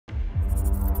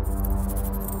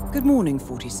Good morning,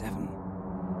 47.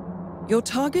 Your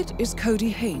target is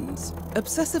Kody Haynes,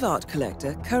 obsessive art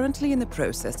collector currently in the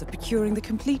process of procuring the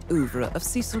complete oeuvre of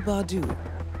Cecil Bardou.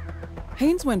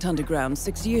 Haynes went underground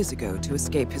 6 years ago to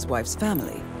escape his wife's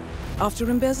family, after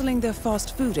embezzling their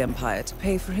fast food empire to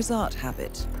pay for his art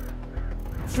habit.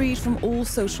 Freed from all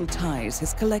social ties,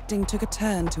 his collecting took a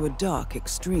turn to a dark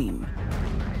extreme.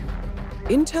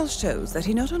 Intel shows that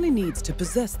he not only needs to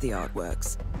possess the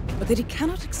artworks, but that he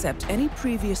cannot accept any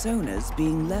previous owners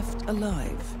being left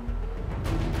alive.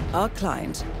 Our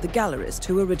client, the gallerist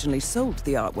who originally sold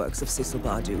the artworks of Cecil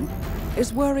Bardou,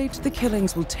 is worried the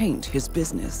killings will taint his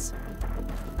business.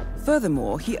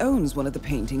 Furthermore, he owns one of the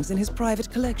paintings in his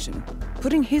private collection,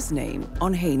 putting his name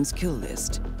on Haynes' kill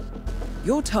list.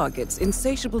 Your target's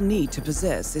insatiable need to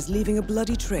possess is leaving a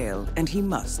bloody trail, and he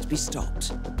must be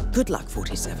stopped. Good luck,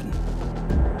 47.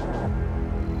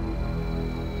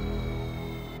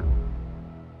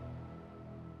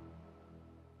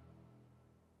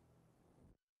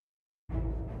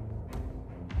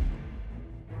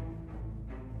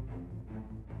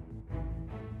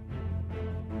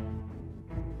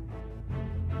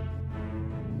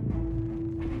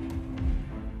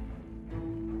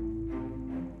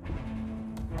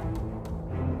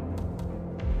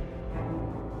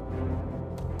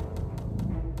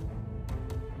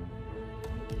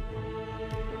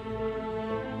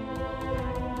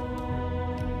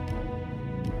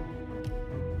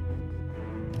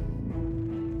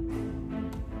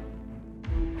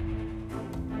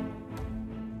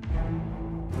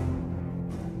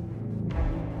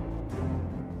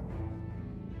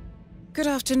 Good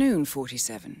afternoon,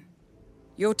 47.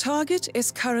 Your target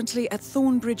is currently at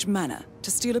Thornbridge Manor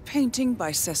to steal a painting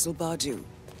by Cecil Bardou.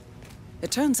 It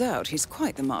turns out he's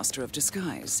quite the master of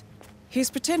disguise.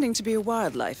 He's pretending to be a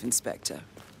wildlife inspector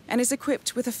and is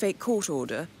equipped with a fake court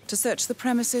order to search the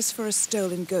premises for a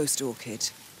stolen ghost orchid.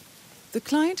 The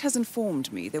client has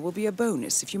informed me there will be a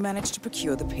bonus if you manage to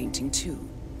procure the painting too.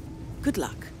 Good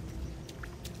luck.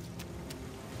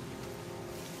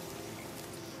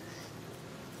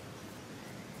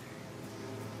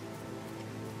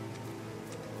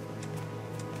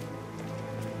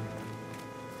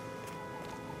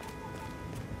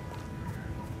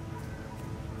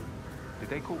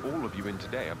 They call all of you in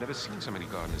today. I've never seen so many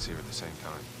gardeners here at the same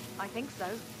time. I think so.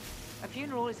 A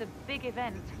funeral is a big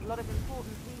event. A lot of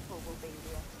important people will be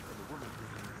here.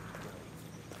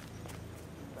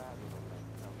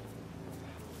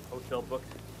 Hotel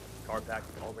booked. Car packed,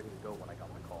 all ready to go when I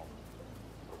got the call.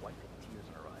 My wife had tears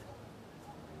in her eyes.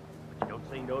 But you don't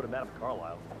say no to Madame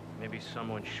Carlisle. Maybe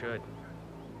someone should.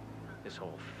 This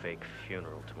whole fake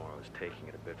funeral tomorrow is taking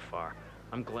it a bit far.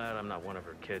 I'm glad I'm not one of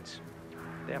her kids.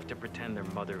 They have to pretend their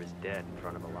mother is dead in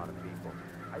front of a lot of people.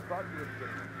 I thought you were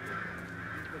getting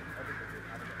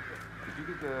Did you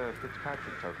get the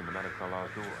Fitzpatrick token to Madame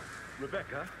Carlisle's door?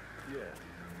 Rebecca? Yeah.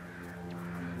 She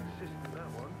insisted on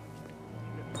that one.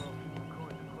 She gets all the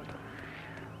coins and questions.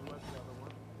 What's the other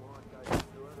one? One guy to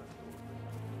do other.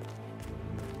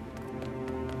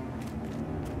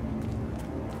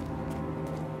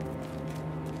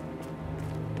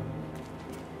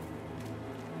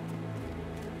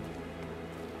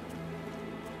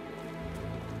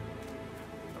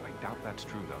 I doubt that's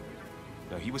true, though.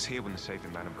 No, he was here when the safe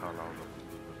in Madame Carlisle was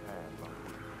repaired, but...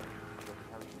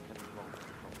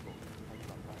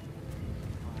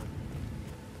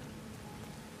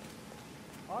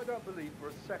 I don't believe for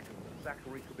a second that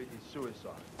Zachary committed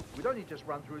suicide. We'd only just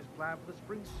run through his plan for the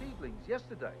spring seedlings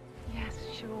yesterday. Yes,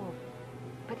 sure.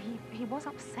 But he was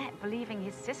upset believing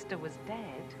his sister was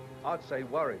dead. I'd say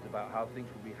worried about how things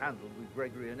would be handled with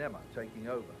Gregory and Emma taking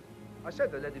over. I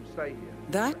said they let him stay here.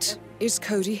 That is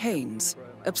Kody Haynes,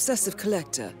 obsessive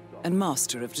collector and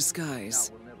master of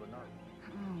disguise. Now we'll never know.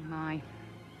 Oh my.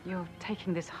 You're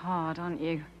taking this hard, aren't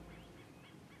you?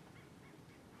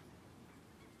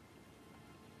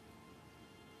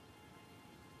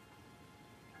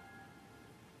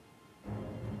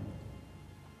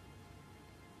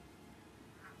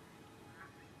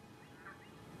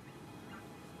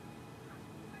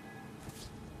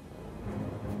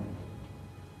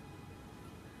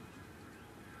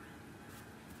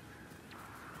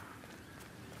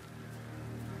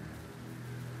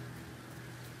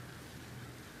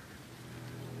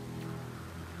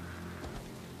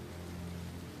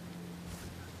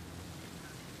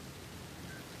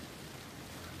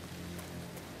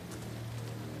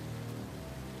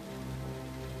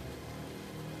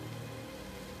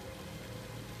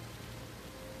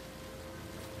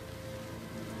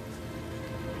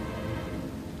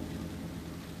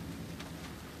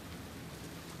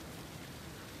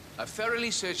 I've thoroughly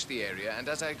searched the area, and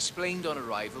as I explained on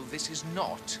arrival, this is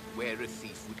not where a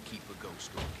thief would keep a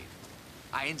ghost orchid.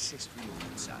 I insist we look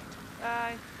inside.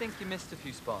 I think you missed a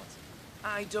few spots.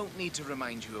 I don't need to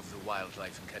remind you of the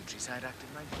Wildlife and Countryside Act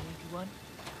of 1981.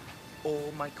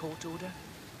 Or my court order,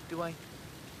 do I?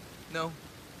 No?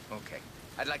 Okay.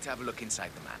 I'd like to have a look inside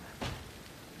the manor.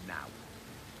 Now.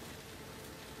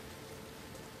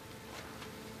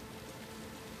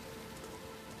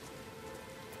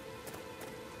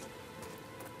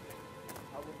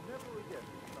 I will never again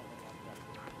be someone like that.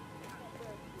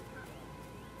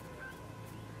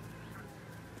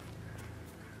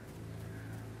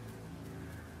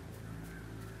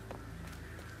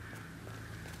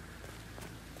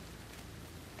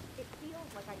 It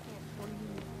feels like I can't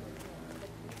breathe. But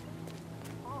it's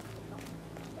awful.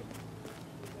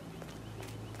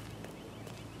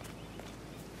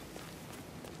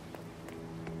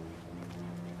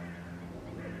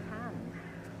 Hands.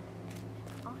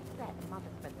 I bet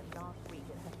Mother spent the last week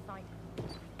at her site.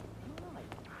 Right.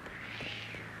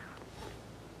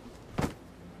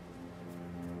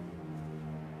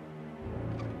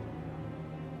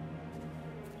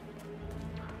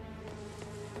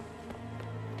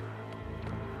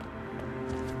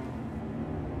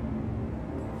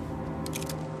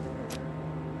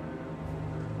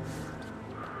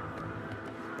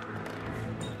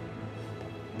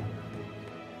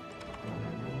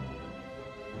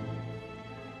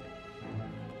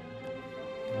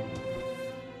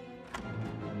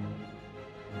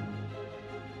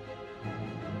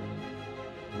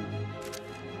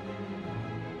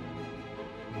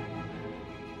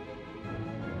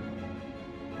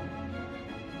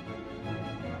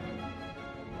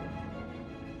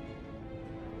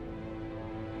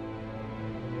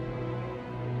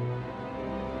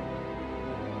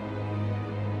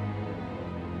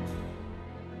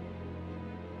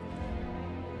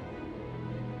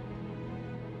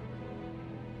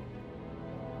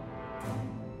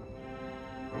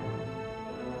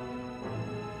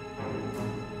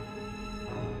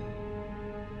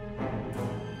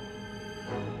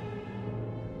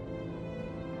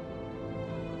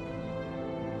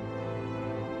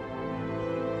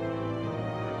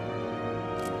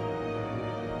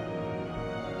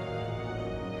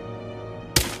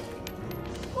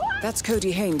 That's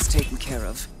Kody Haynes taken care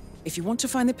of. If you want to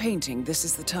find the painting, this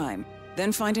is the time.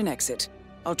 Then find an exit.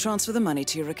 I'll transfer the money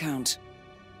to your account.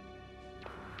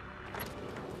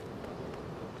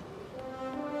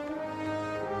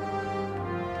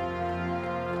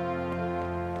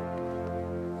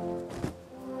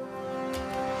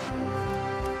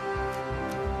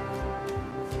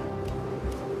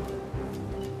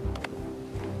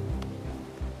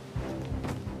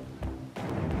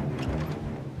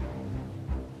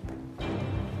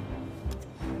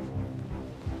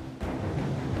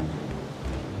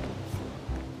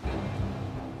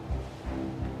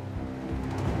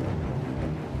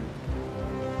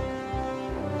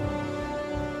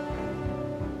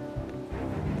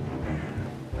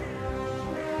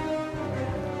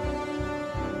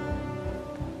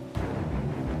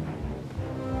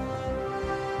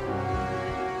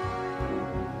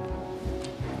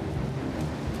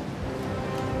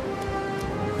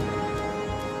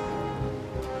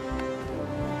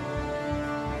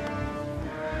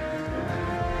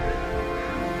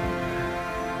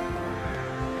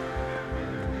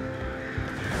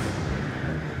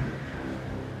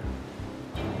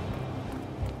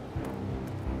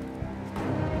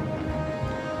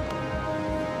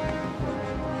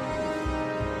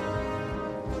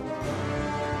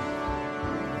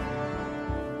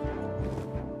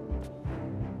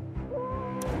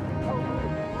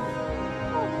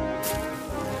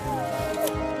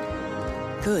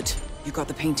 Good. You got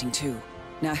the painting too.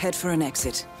 Now head for an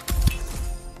exit.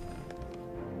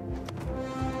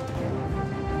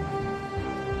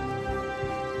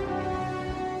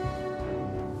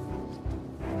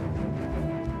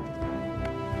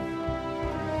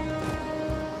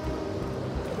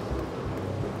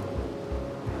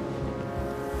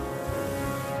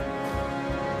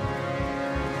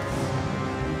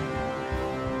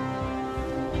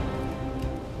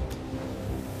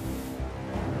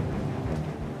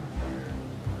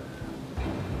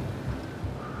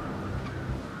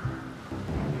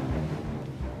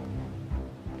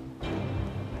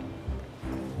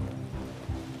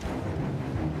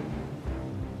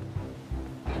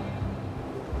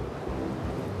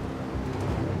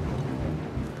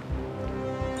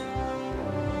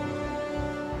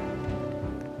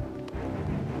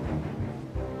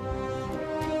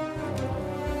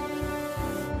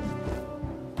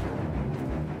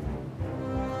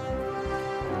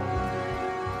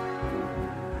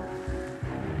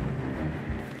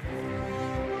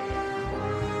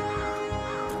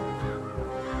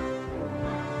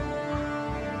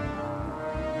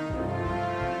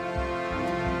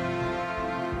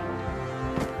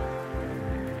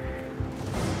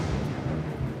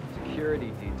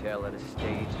 security detail at a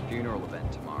staged funeral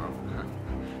event tomorrow.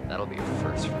 That'll be a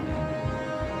first for me.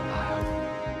 I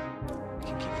hope we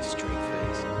can keep a straight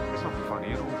face. It's not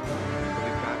funny at all.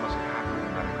 Something bad must have happened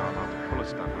to Madame Carlyle to pull a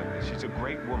stunt like this. She's a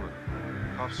great woman.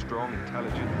 Tough, strong,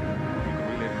 intelligent. You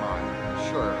can really admire.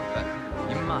 Sure, but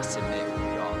you must admit we'll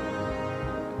be all over.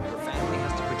 Her family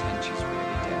has to pretend she's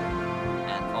really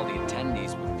dead. And all the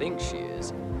attendees will think she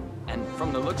is. And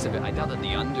from the looks of it, I doubt that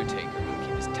the Undertaker can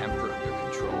keep his temper under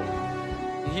control.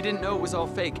 He didn't know it was all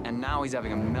fake, and now he's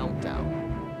having a meltdown.